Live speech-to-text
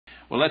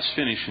Well, let's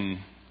finish in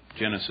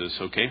Genesis,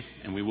 okay?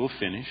 And we will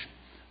finish,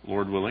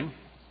 Lord willing.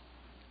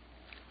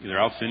 Either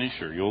I'll finish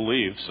or you'll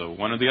leave, so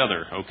one or the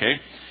other, okay?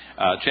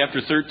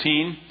 Chapter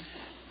 13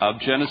 of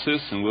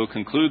Genesis, and we'll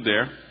conclude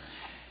there.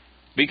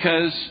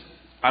 Because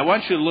I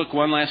want you to look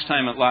one last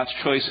time at Lot's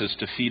choices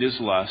to feed his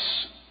lusts.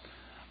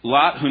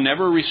 Lot, who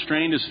never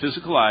restrained his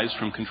physical eyes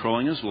from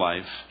controlling his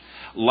life.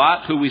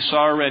 Lot, who we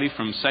saw already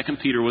from 2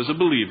 Peter, was a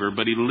believer,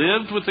 but he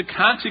lived with the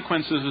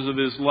consequences of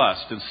his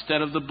lust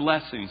instead of the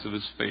blessings of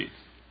his faith.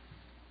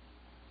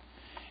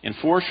 In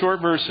 4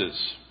 short verses,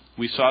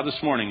 we saw this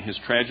morning his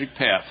tragic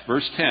path.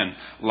 Verse 10,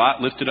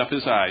 Lot lifted up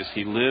his eyes.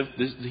 He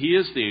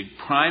is the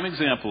prime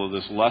example of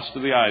this lust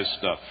of the eyes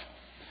stuff.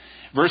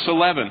 Verse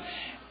 11,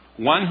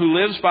 one who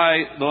lives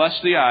by the lust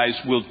of the eyes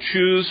will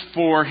choose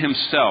for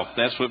himself.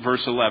 That's what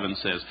verse 11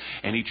 says.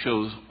 And he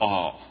chose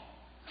all.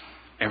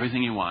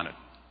 Everything he wanted.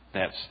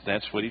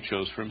 That's what he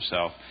chose for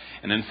himself.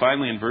 And then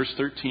finally in verse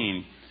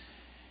 13,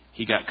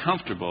 he got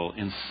comfortable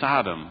in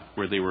Sodom,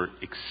 where they were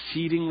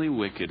exceedingly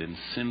wicked and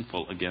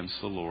sinful against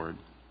the Lord.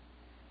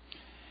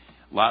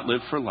 Lot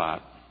lived for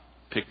Lot,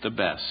 picked the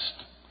best.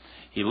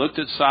 He looked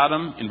at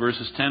Sodom in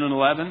verses 10 and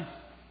 11.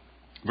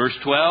 Verse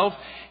 12,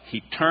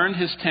 he turned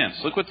his tents.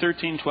 Look what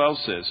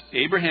 13:12 says.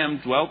 Abraham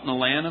dwelt in the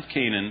land of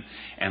Canaan,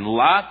 and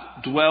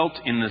Lot dwelt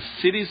in the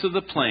cities of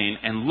the plain.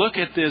 And look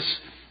at this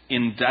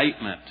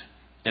indictment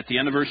at the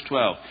end of verse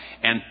 12.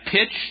 And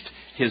pitched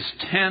his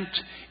tent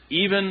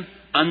even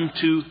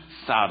unto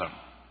Sodom,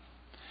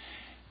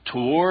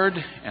 toward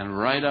and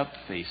right up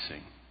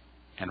facing,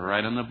 and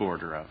right on the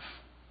border of.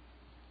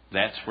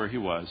 That's where he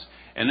was.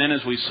 And then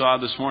as we saw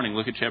this morning,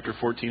 look at chapter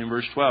 14 and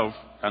verse 12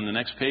 on the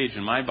next page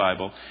in my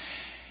Bible.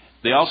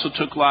 They also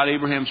took Lot,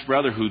 Abraham's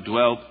brother, who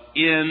dwelt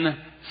in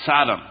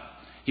Sodom.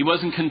 He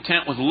wasn't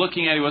content with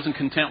looking at it. He wasn't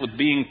content with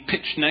being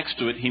pitched next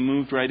to it. He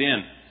moved right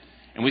in.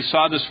 And we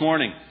saw this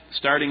morning,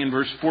 starting in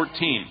verse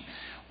 14,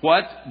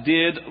 what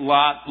did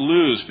Lot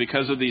lose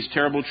because of these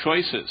terrible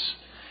choices?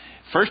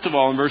 First of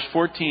all, in verse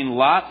 14,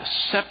 Lot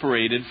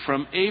separated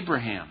from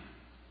Abraham.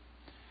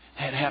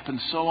 That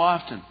happens so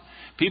often.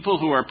 People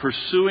who are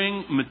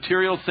pursuing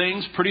material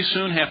things pretty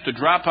soon have to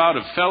drop out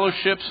of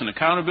fellowships and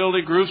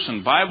accountability groups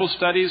and Bible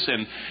studies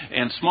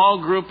and small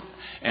group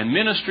and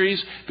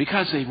ministries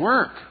because they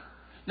work.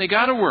 They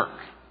got to work.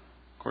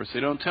 Of course, they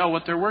don't tell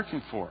what they're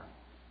working for.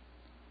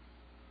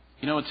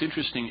 You know, it's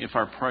interesting. If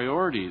our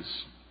priorities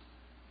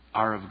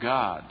are of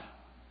God,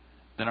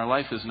 then our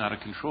life is not out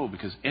of control,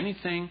 because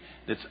anything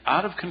that's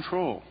out of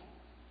control,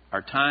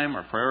 our time,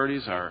 our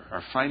priorities,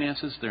 our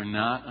finances, they're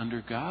not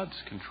under God's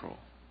control.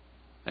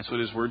 That's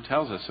what His Word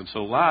tells us. And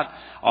so Lot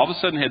all of a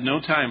sudden had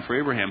no time for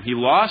Abraham. He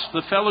lost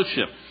the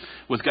fellowship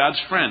with God's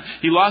friend.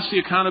 He lost the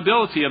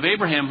accountability of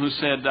Abraham, who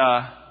said,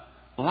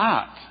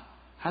 Lot,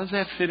 how does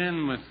that fit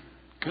in with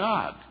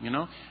God? You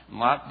know,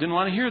 Lot didn't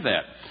want to hear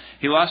that.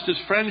 He lost his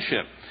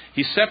friendship.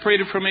 He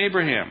separated from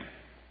Abraham.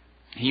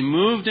 He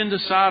moved into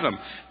Sodom.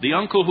 The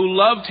uncle who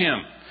loved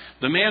him,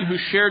 the man who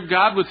shared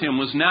God with him,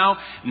 was now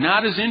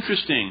not as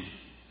interesting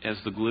as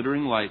the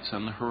glittering lights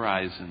on the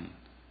horizon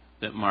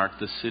that marked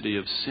the city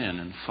of sin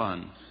and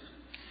fun.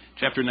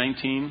 Chapter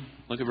 19,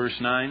 look at verse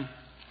 9.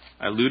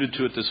 I alluded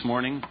to it this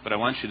morning, but I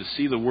want you to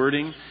see the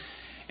wording.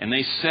 And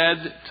they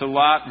said to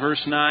Lot,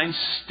 verse 9,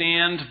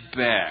 stand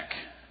back.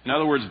 In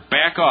other words,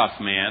 back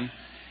off, man.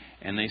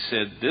 And they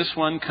said, this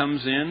one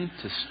comes in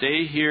to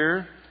stay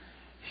here.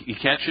 You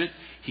catch it?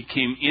 He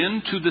came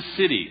into the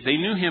city. They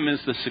knew him as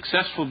the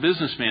successful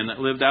businessman that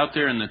lived out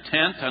there in the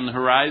tent on the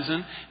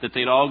horizon that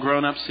they'd all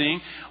grown up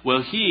seeing.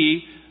 Well,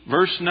 he,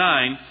 verse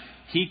 9,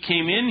 he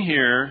came in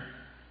here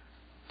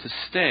to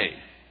stay.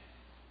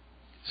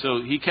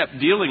 So he kept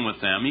dealing with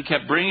them. He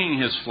kept bringing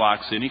his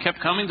flocks in. He kept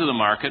coming to the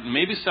market and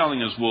maybe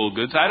selling his wool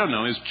goods. I don't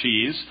know, his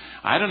cheese.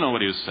 I don't know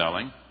what he was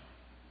selling.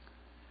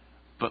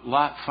 But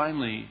Lot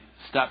finally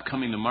stopped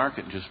coming to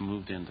market and just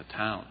moved into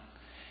town.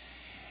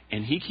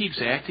 And he keeps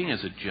acting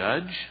as a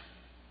judge.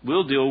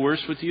 We'll deal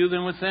worse with you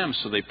than with them.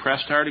 So they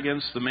pressed hard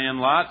against the man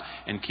Lot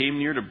and came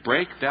near to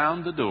break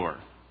down the door.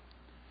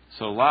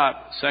 So Lot,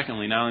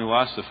 secondly, not only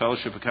lost the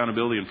fellowship,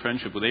 accountability, and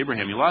friendship with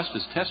Abraham, he lost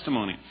his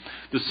testimony.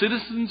 The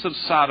citizens of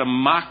Sodom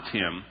mocked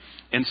him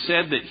and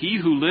said that he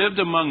who lived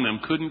among them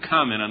couldn't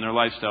comment on their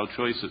lifestyle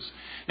choices.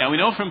 Now we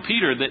know from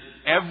Peter that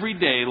every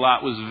day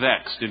Lot was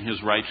vexed in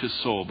his righteous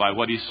soul by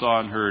what he saw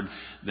and heard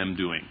them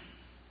doing.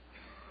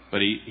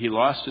 But he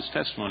lost his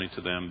testimony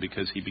to them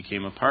because he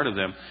became a part of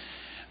them.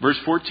 Verse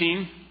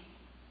 14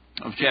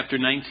 of chapter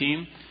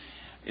 19,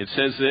 it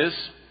says this,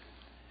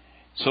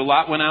 so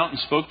Lot went out and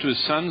spoke to his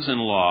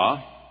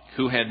sons-in-law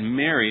who had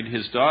married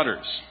his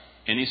daughters.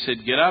 And he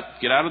said, get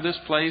up, get out of this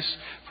place,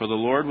 for the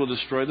Lord will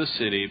destroy the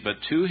city. But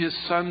to his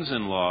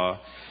sons-in-law,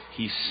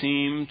 he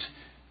seemed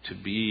to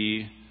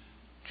be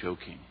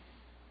joking.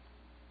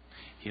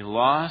 He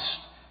lost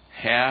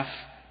half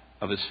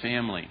of his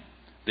family.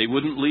 They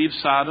wouldn't leave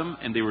Sodom,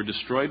 and they were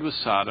destroyed with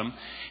Sodom.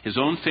 His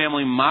own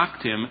family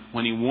mocked him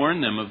when he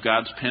warned them of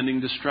God's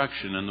pending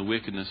destruction and the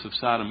wickedness of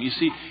Sodom. You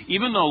see,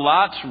 even though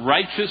Lot's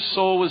righteous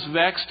soul was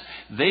vexed,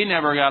 they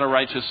never got a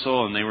righteous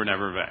soul, and they were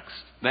never vexed.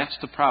 That's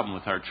the problem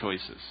with our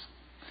choices.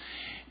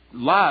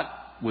 Lot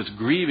was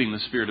grieving the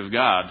Spirit of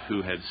God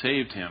who had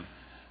saved him,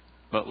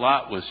 but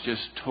Lot was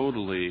just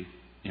totally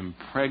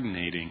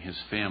impregnating his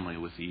family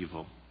with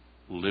evil,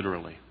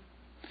 literally.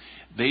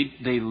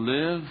 They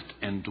lived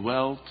and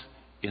dwelt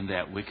in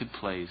that wicked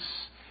place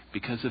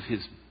because of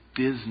his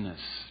business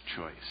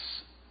choice.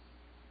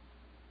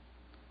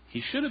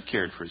 He should have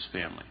cared for his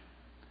family,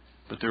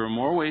 but there are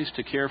more ways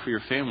to care for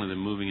your family than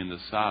moving into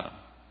Sodom.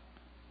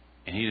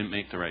 And he didn't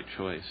make the right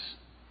choice.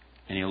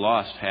 And he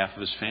lost half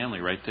of his family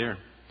right there.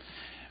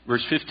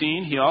 Verse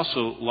 15, he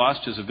also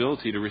lost his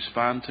ability to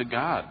respond to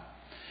God.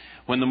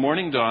 When the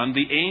morning dawned,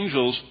 the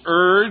angels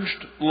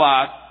urged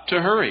Lot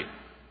to hurry.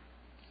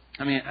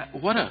 I mean,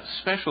 what a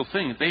special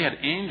thing that they had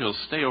angels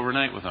stay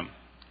overnight with them.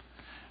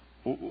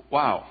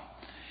 Wow.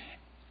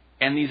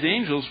 And these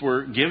angels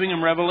were giving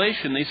him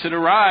revelation. They said,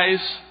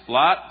 "Arise,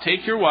 Lot,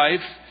 take your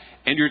wife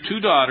and your 2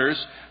 daughters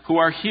who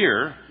are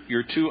here,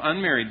 your 2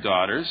 unmarried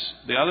daughters.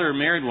 The other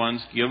married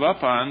ones give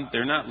up on,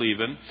 they're not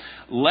leaving,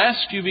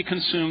 lest you be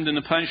consumed in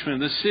the punishment of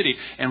this city."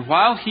 And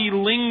while he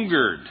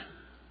lingered,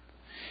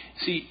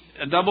 see,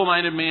 a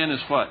double-minded man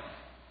is what?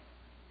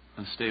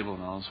 Unstable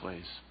in all his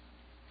ways.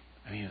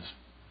 I mean,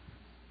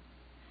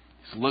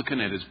 he's looking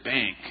at his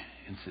bank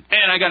and said,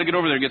 "Man, I got to get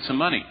over there and get some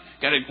money.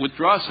 Got to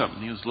withdraw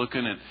something." He was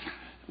looking at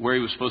where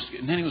he was supposed to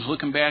get. And then he was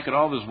looking back at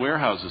all of his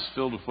warehouses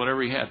filled with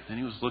whatever he had. Then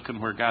he was looking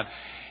where God...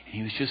 And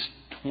he was just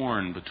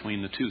torn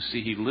between the two.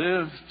 See, he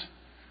lived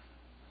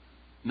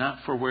not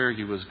for where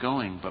he was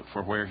going, but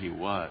for where he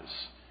was.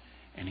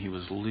 And he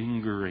was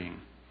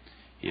lingering.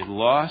 He had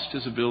lost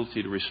his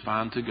ability to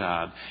respond to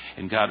God.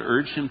 And God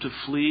urged him to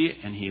flee,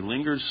 and he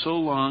lingered so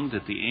long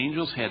that the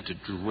angels had to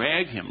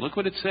drag him. Look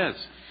what it says.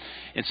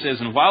 It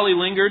says, "And while he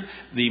lingered,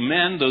 the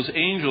men, those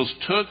angels,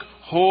 took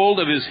hold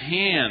of his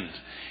hand,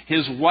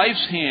 his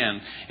wife's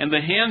hand, and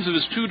the hands of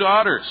his 2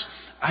 daughters."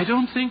 I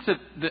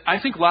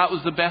think Lot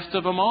was the best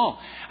of them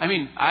all. I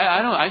mean,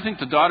 I think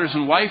the daughters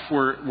and wife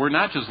were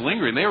not just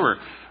lingering, they were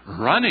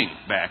running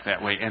back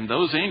that way. And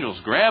those angels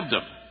grabbed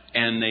them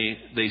and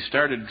they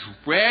started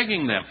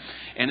dragging them.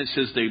 And it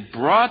says they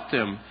brought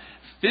them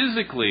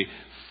physically,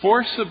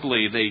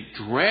 forcibly, they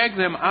dragged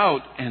them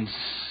out and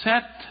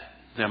set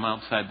them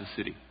outside the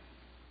city.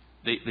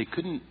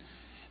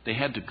 They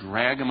had to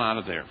drag them out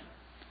of there.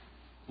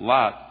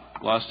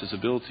 Lot lost his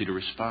ability to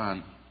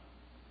respond.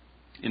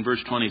 In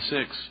verse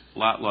 26,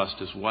 Lot lost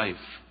his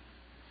wife.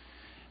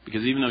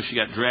 Because even though she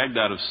got dragged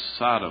out of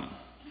Sodom,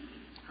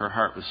 her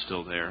heart was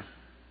still there.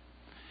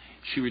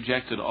 She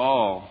rejected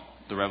all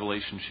the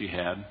revelation she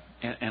had.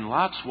 And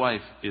Lot's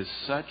wife is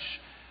such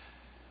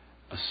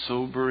a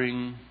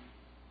sobering,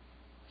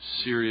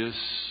 serious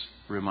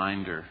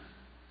reminder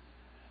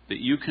that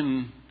you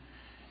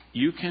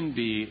can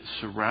be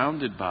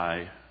surrounded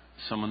by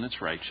someone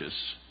that's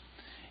righteous.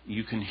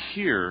 You can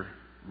hear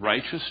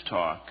righteous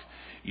talk.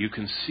 You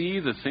can see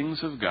the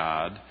things of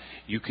God.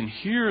 You can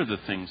hear the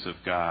things of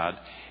God.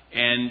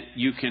 And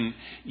you can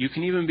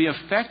even be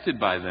affected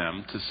by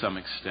them to some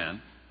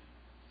extent.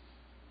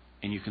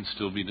 And you can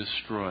still be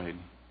destroyed.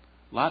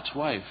 Lot's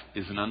wife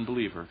is an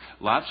unbeliever.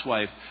 Lot's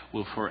wife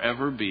will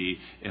forever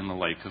be in the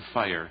lake of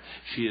fire.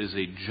 She is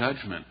a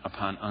judgment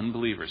upon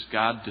unbelievers.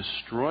 God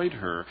destroyed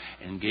her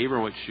and gave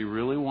her what she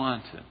really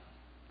wanted.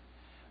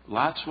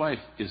 Lot's wife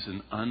is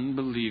an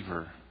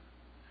unbeliever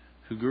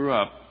who grew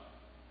up,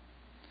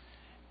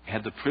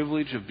 had the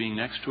privilege of being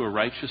next to a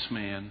righteous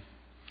man,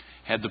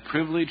 had the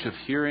privilege of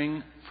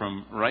hearing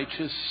from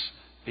righteous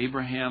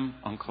Abraham,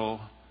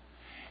 uncle,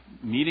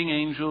 meeting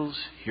angels,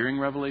 hearing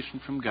revelation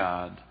from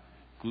God.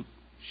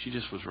 She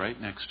just was right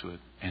next to it,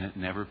 and it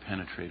never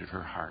penetrated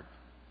her heart.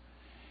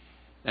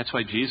 That's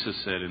why Jesus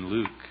said in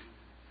Luke,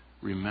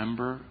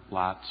 "Remember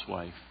Lot's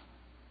wife."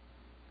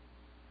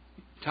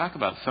 Talk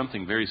about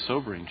something very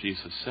sobering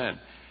Jesus said.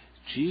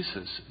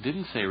 Jesus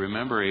didn't say,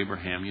 "Remember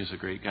Abraham, he was a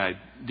great guy."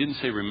 Didn't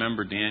say,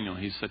 "Remember Daniel,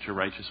 he's such a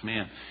righteous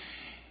man."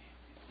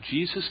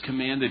 Jesus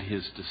commanded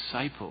his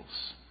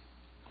disciples,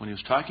 when he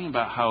was talking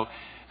about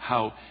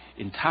how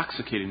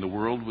intoxicating the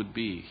world would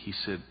be, he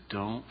said,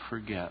 "Don't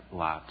forget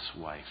Lot's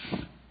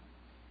wife."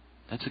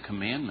 That's a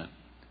commandment.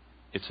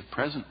 It's a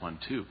present one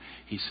too.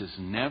 He says,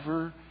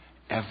 never,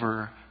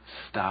 ever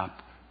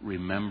stop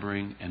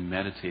remembering and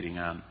meditating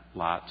on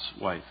Lot's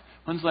wife.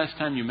 When's the last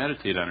time you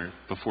meditated on her?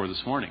 Before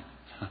this morning.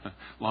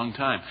 Long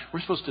time.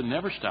 We're supposed to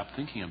never stop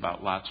thinking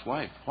about Lot's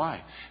wife.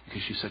 Why?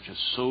 Because she's such a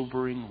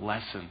sobering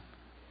lesson.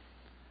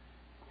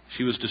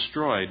 She was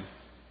destroyed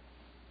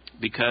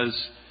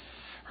because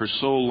her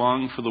soul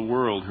longed for the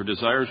world. Her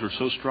desires were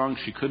so strong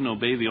she couldn't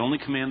obey the only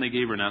command they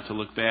gave her, not to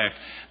look back.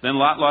 Then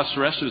Lot lost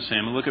the rest of his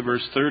family. Look at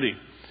verse 30.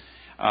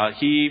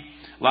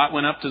 Lot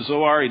went up to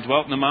Zoar. He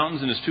dwelt in the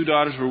mountains, and his 2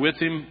 daughters were with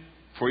him.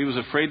 For he was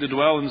afraid to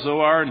dwell in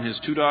Zoar, and his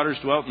 2 daughters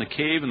dwelt in the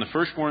cave. And the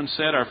firstborn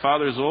said, "Our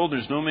father is old,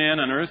 and there's no man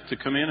on earth to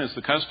come in as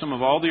the custom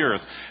of all the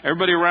earth."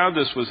 Everybody around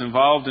us was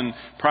involved in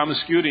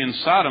promiscuity in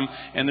Sodom,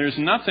 and there's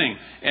nothing.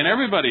 And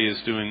everybody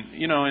is doing,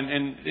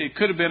 and it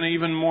could have been an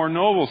even more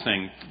noble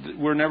thing.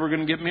 We're never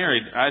going to get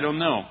married. I don't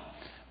know.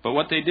 But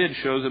what they did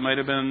shows it might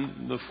have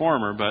been the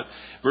former. But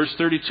verse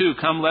 32,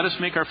 come, let us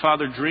make our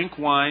father drink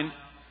wine,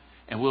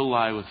 and we'll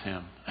lie with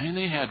him. I mean,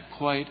 they had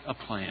quite a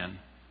plan.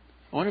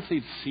 I wonder if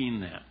they'd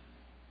seen that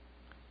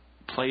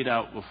played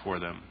out before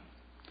them.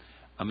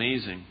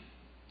 Amazing.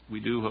 We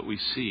do what we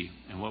see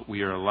and what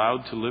we are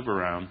allowed to live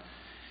around.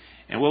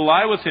 And we'll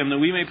lie with him that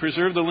we may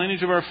preserve the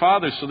lineage of our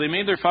fathers. So they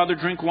made their father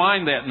drink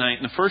wine that night.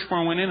 And the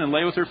firstborn went in and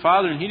lay with her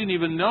father, and he didn't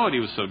even know it. He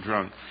was so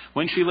drunk.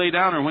 When she lay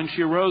down or when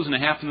she arose, and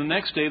it happened the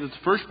next day that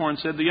the firstborn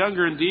said, the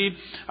younger, indeed,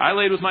 I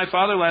laid with my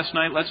father last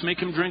night. Let's make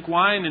him drink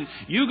wine, and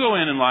you go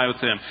in and lie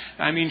with him.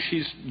 I mean,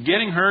 she's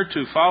getting her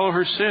to follow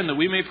her sin, that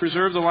we may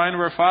preserve the line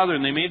of our father.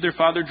 And they made their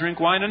father drink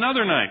wine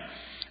another night.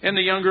 And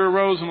the younger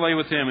arose and lay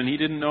with him, and he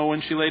didn't know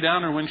when she lay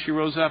down or when she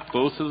rose up.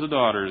 Both of the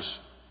daughters,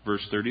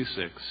 verse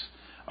 36,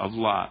 of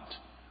Lot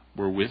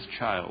were with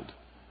child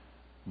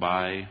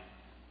by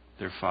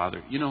their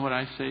father. You know what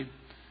I say?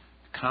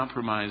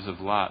 Compromise of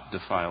Lot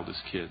defiled his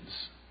kids.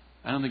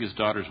 I don't think his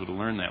daughters would have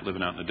learned that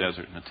living out in the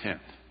desert in a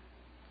tent.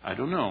 I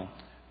don't know,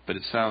 but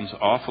it sounds an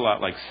awful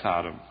lot like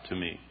Sodom to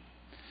me.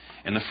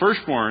 And the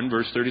firstborn,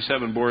 verse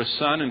 37, bore a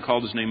son and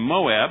called his name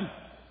Moab.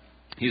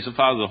 He's the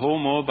father of the whole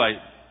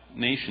Moabite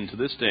nation to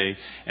this day.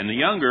 And the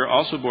younger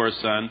also bore a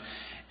son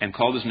and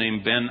called his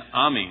name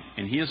Ben-Ami.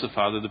 And he is the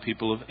father of the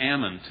people of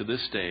Ammon to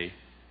this day.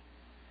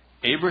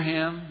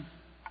 Abraham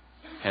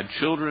had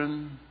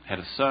children, had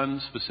a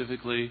son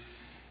specifically,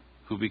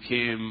 who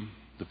became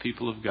the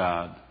people of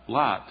God.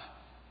 Lot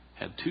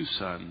had two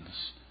sons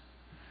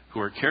who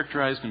are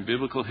characterized in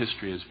biblical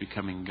history as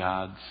becoming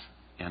God's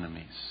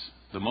enemies.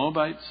 The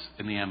Moabites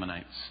and the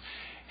Ammonites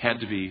had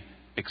to be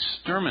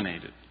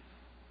exterminated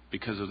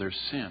because of their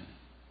sin,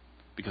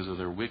 because of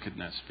their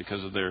wickedness,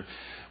 because of their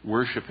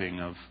worshiping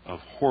of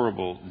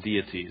horrible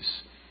deities.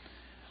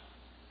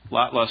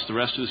 Lot lost the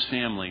rest of his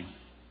family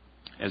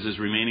as his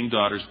remaining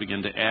daughters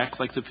began to act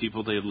like the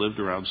people they had lived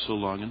around so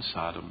long in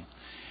Sodom.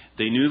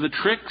 They knew the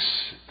tricks.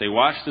 They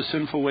watched the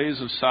sinful ways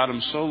of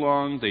Sodom so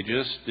long, they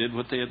just did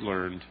what they had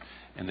learned,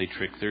 and they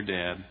tricked their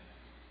dad.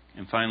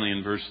 And finally,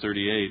 in verse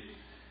 38,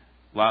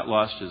 Lot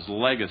lost his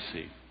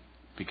legacy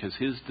because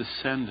his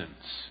descendants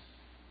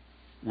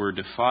were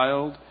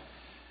defiled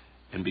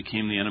and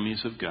became the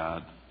enemies of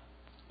God.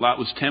 Lot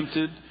was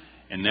tempted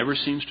and never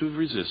seems to have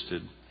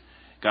resisted.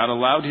 God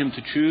allowed him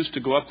to choose to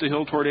go up the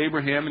hill toward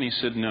Abraham, and he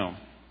said, no,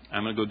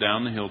 I'm going to go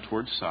down the hill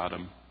toward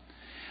Sodom.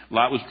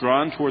 Lot was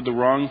drawn toward the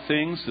wrong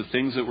things, the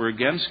things that were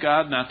against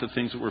God, not the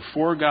things that were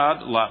for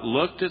God. Lot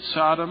looked at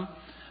Sodom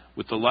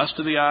with the lust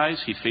of the eyes.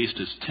 He faced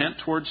his tent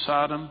toward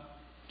Sodom,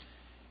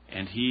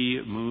 and he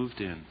moved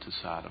into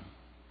Sodom.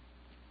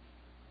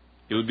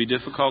 It would be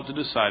difficult to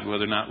decide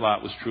whether or not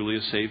Lot was truly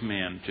a saved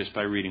man just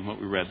by reading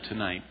what we read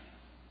tonight.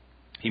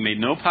 He made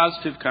no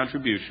positive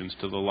contributions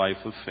to the life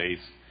of faith.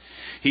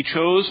 He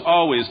chose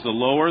always the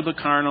lower, the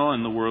carnal,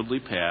 and the worldly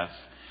path.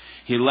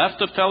 He left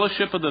the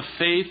fellowship of the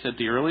faith at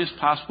the earliest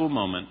possible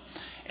moment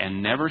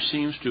and never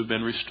seems to have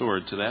been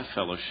restored to that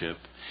fellowship.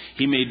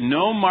 He made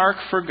no mark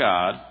for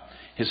God.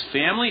 His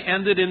family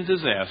ended in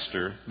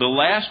disaster. The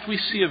last we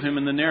see of him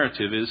in the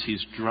narrative is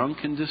he's drunk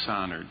and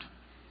dishonored.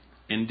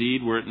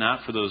 Indeed, were it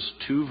not for those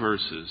two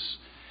verses,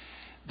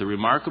 the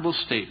remarkable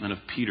statement of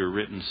Peter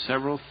written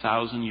several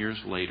thousand years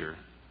later,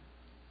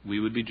 we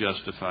would be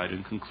justified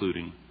in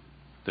concluding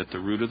that the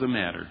root of the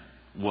matter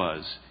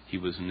was he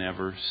was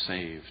never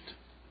saved.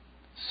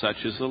 Such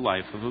is the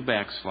life of a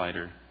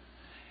backslider,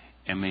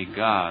 and may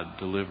God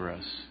deliver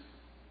us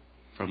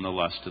from the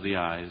lust of the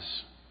eyes.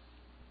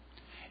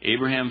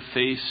 Abraham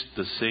faced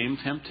the same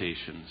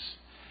temptations,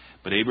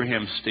 but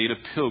Abraham stayed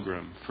a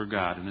pilgrim for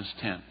God in his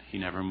tent. He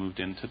never moved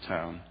into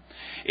town.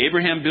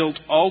 Abraham built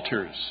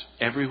altars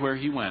everywhere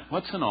he went.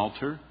 What's an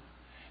altar?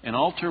 An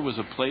altar was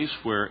a place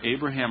where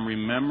Abraham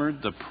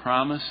remembered the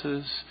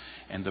promises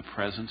and the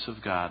presence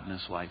of God in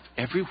his life.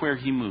 Everywhere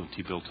he moved,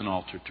 he built an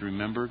altar to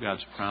remember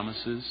God's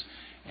promises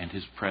and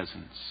his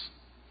presence.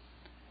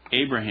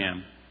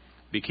 Abraham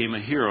became a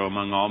hero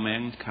among all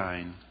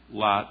mankind.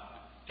 Lot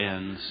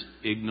ends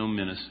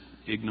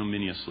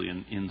ignominiously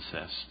in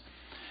incest.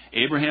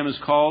 Abraham is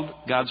called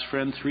God's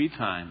friend 3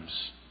 times.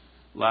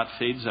 Lot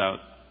fades out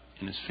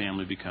and his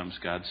family becomes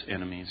God's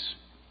enemies.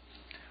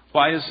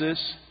 Why is this?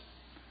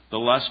 The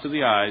lust of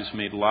the eyes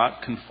made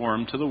Lot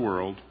conform to the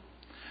world.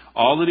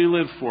 All that he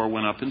lived for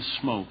went up in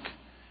smoke,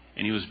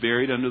 and he was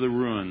buried under the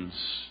ruins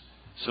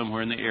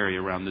somewhere in the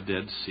area around the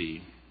Dead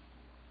Sea.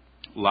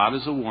 Lot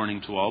is a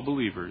warning to all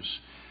believers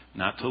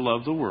not to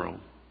love the world,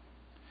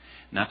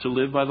 not to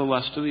live by the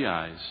lust of the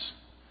eyes,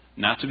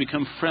 not to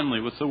become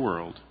friendly with the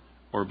world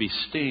or be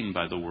stained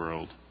by the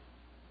world,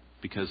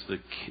 because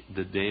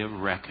the day of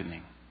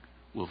reckoning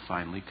will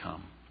finally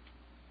come.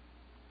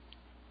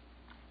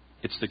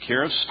 It's the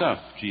care of stuff,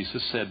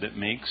 Jesus said, that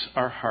makes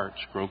our hearts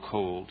grow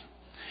cold.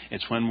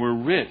 It's when we're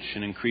rich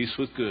and increase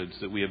with goods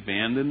that we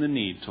abandon the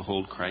need to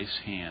hold Christ's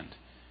hand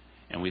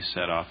and we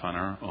set off on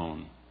our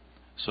own.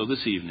 So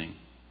this evening,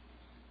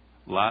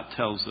 Lot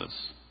tells us,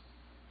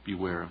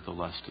 beware of the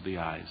lust of the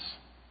eyes.